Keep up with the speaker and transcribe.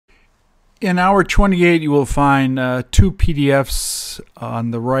In hour 28, you will find two PDFs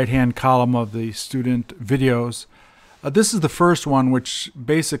on the right-hand column of the student videos. This is the first one, which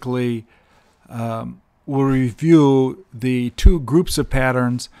basically will review the two groups of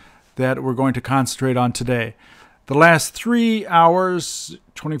patterns that we're going to concentrate on today. The last 3 hours,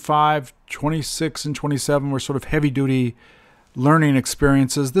 25, 26, and 27, were sort of heavy-duty learning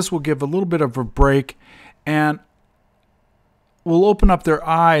experiences. This will give a little bit of a break and will open up their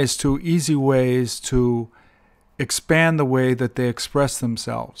eyes to easy ways to expand the way that they express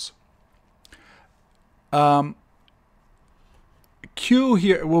themselves. Q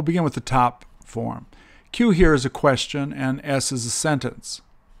here, we'll begin with the top form. Q here is a question and S is a sentence.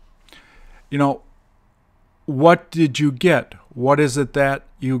 You know, what did you get? What is it that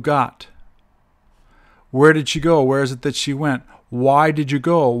you got? Where did she go? Where is it that she went? Why did you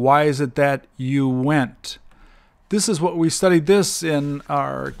go? Why is it that you went? This is what we studied this in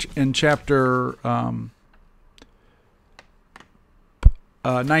chapter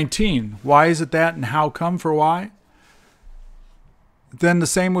 19. Why is it that and how come for why? Then the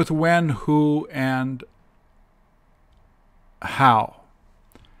same with when, who, and how.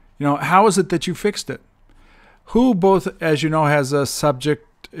 You know, how is it that you fixed it? Who both, as you know, has a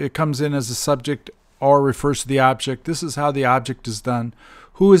subject. It comes in as a subject or refers to the object. This is how the object is done.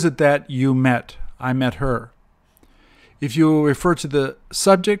 Who is it that you met? I met her. If you refer to the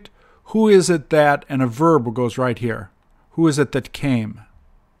subject, who is it that, and a verb goes right here. Who is it that came?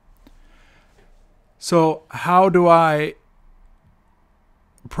 So how do I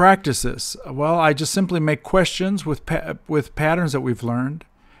practice this? Well, I just simply make questions with patterns that we've learned,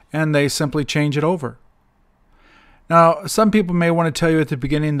 and they simply change it over. Now, some people may want to tell you at the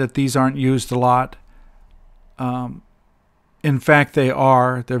beginning that these aren't used a lot. In fact, they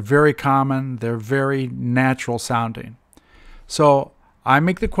are. They're very common. They're very natural sounding. So I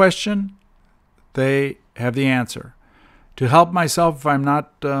make the question, they have the answer. To help myself, if I'm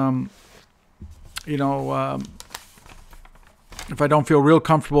not, if I don't feel real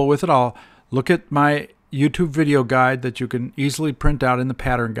comfortable with it, I'll look at my YouTube video guide that you can easily print out in the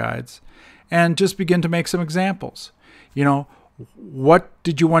pattern guides and just begin to make some examples. You know, what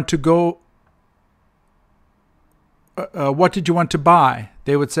did you want to go? What did you want to buy?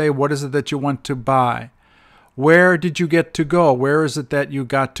 They would say, what is it that you want to buy? Where did you get to go? Where is it that you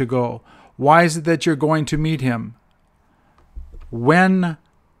got to go? Why is it that you're going to meet him? When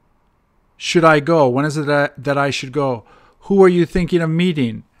should I go? When is it that I should go? Who are you thinking of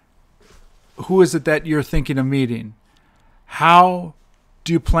meeting? Who is it that you're thinking of meeting? How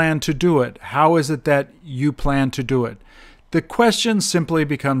do you plan to do it? How is it that you plan to do it? The question simply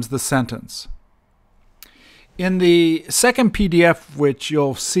becomes the sentence. In the second PDF, which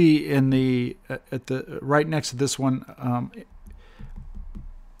you'll see in the right next to this one,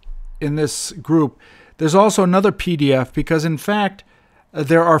 in this group, there's also another PDF because, in fact,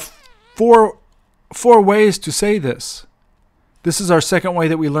 there are four ways to say this. This is our second way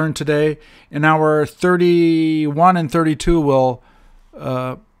that we learned today. In our 31 and 32, we'll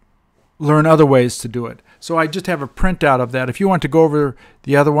learn other ways to do it. So I just have a printout of that. If you want to go over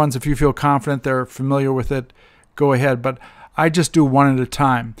the other ones, if you feel confident they're familiar with it, go ahead. But I just do one at a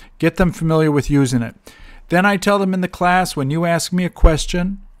time. Get them familiar with using it. Then I tell them in the class, when you ask me a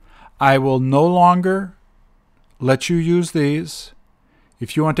question, I will no longer let you use these.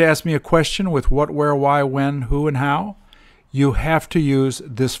 If you want to ask me a question with what, where, why, when, who, and how, you have to use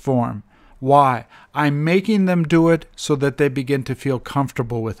this form. Why? I'm making them do it so that they begin to feel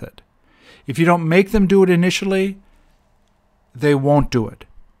comfortable with it. If you don't make them do it initially, they won't do it.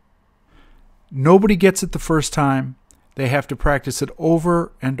 Nobody gets it the first time. They have to practice it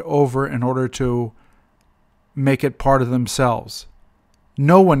over and over in order to make it part of themselves.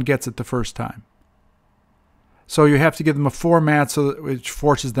 No one gets it the first time. So you have to give them a format so that which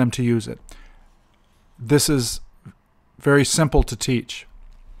forces them to use it. This is very simple to teach.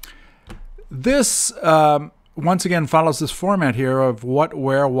 This, once again, follows this format here of what,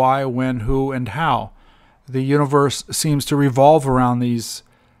 where, why, when, who, and how. The universe seems to revolve around these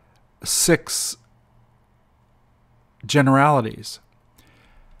 6 generalities.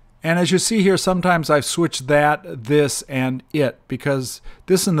 And as you see here, sometimes I've switched that, this, and it, because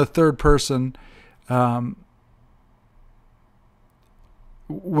this in the third person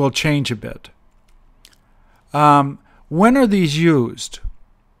will change a bit. When are these used?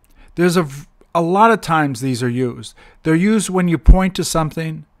 There's a lot of times these are used. They're used when you point to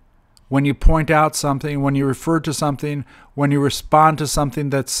something, when you point out something, when you refer to something, when you respond to something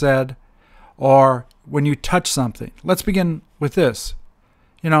that's said, or when you touch something. Let's begin with this.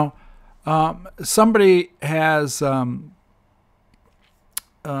 You know, somebody has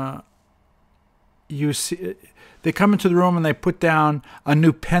you see, they come into the room and they put down a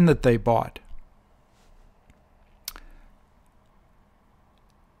new pen that they bought.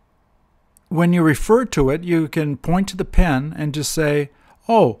 When you refer to it, you can point to the pen and just say,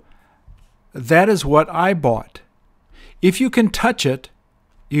 oh, that is what I bought. If you can touch it,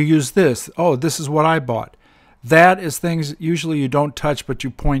 you use this. Oh, this is what I bought. That is things usually you don't touch, but you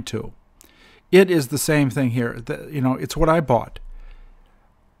point to. It is the same thing here. It's what I bought.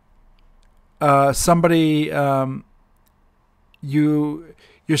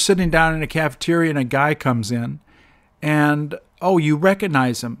 You're sitting down in a cafeteria and a guy comes in, and you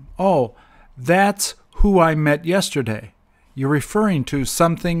recognize him. Oh, that's who I met yesterday. You're referring to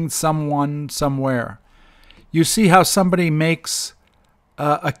something, someone, somewhere. You see how somebody makes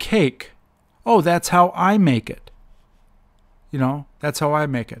a cake. Oh, that's how I make it. That's how I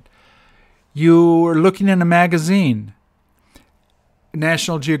make it. You are looking in a magazine,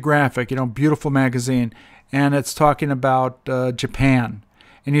 National Geographic, beautiful magazine, and it's talking about Japan.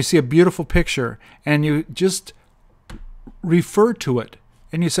 And you see a beautiful picture, and you just refer to it.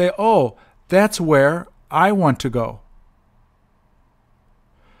 And you say, oh, that's where I want to go.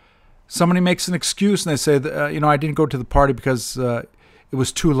 Somebody makes an excuse and they say, I didn't go to the party because it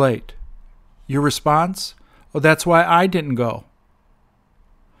was too late. Your response? Oh, that's why I didn't go.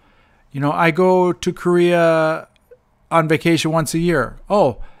 I go to Korea on vacation once a year.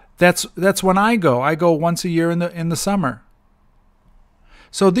 Oh, that's when I go. I go once a year in the summer.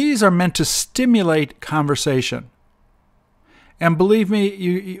 So these are meant to stimulate conversation. And believe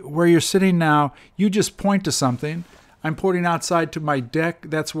me, where you're sitting now, you just point to something. I'm pointing outside to my deck.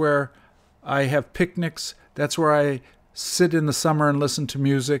 That's where I have picnics. That's where I sit in the summer and listen to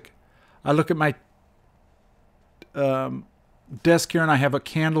music. I look at my desk here and I have a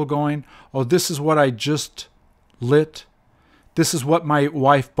candle going. Oh, this is what I just lit. This is what my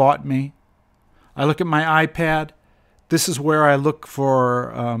wife bought me. I look at my iPad. This is where I look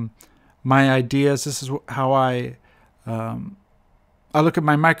for my ideas. This is how I look at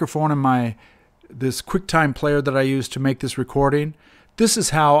my microphone and this QuickTime player that I use to make this recording. This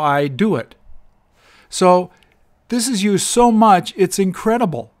is how I do it. So this is used so much, it's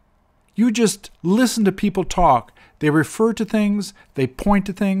incredible. You just listen to people talk. They refer to things. They point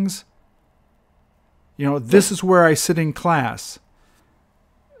to things. This is where I sit in class.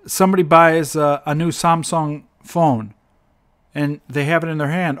 Somebody buys a new Samsung phone, and they have it in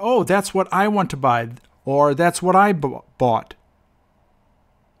their hand. Oh, that's what I want to buy, or that's what I bought.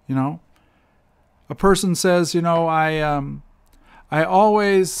 A person says, I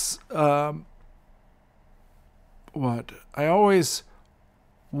always I always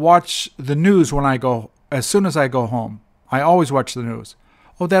watch the news as soon as I go home. I always watch the news.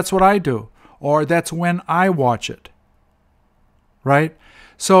 Oh, that's what I do. Or that's when I watch it. Right?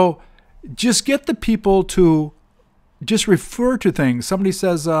 So just get the people to just refer to things. Somebody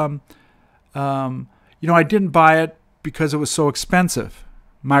says, I didn't buy it because it was so expensive.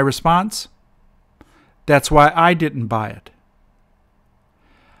 My response? That's why I didn't buy it.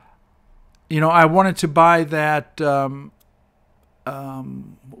 I wanted to buy that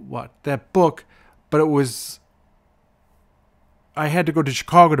that book, but I had to go to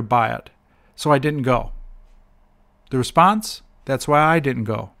Chicago to buy it, so I didn't go. The response? That's why I didn't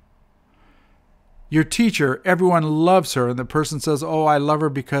go. Your teacher, everyone loves her, and the person says, oh, I love her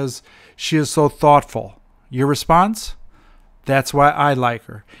because she is so thoughtful. Your response? That's why I like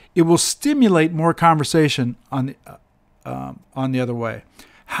her. It will stimulate more conversation on the other way.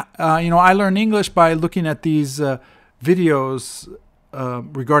 I learn English by looking at these videos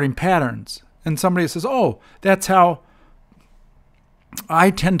regarding patterns. And somebody says, oh, that's how I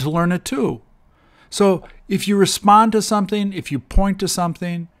tend to learn it too. So if you respond to something, if you point to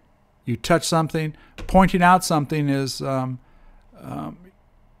something, you touch something, pointing out something is, what's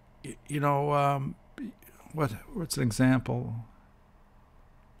an example?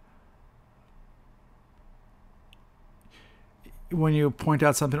 When you point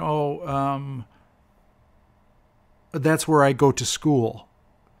out something, that's where I go to school.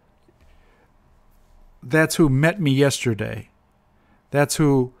 That's who met me yesterday. That's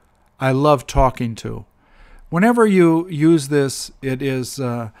who I love talking to. Whenever you use this, it is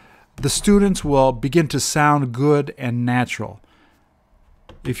the students will begin to sound good and natural.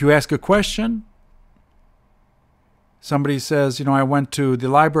 If you ask a question, somebody says, I went to the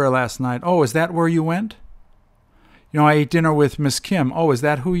library last night. Oh, is that where you went? I ate dinner with Miss Kim. Oh, is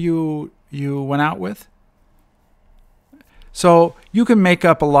that who you went out with? So you can make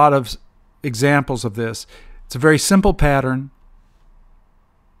up a lot of examples of this. It's a very simple pattern.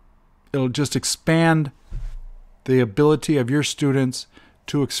 It'll just expand the ability of your students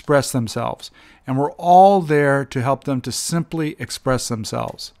to express themselves. And we're all there to help them to simply express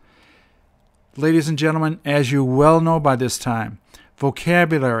themselves. Ladies and gentlemen, as you well know by this time,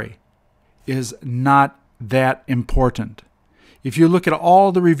 vocabulary is not that important. If you look at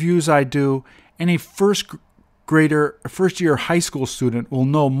all the reviews I do, any first year high school student will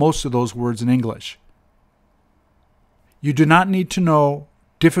know most of those words in English. You do not need to know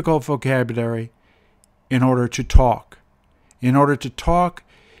difficult vocabulary in order to talk. In order to talk,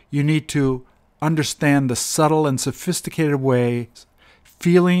 you need to understand the subtle and sophisticated ways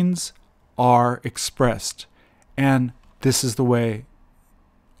feelings are expressed. And this is the way,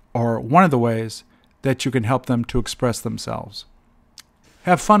 or one of the ways, that you can help them to express themselves.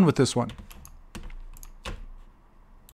 Have fun with this one.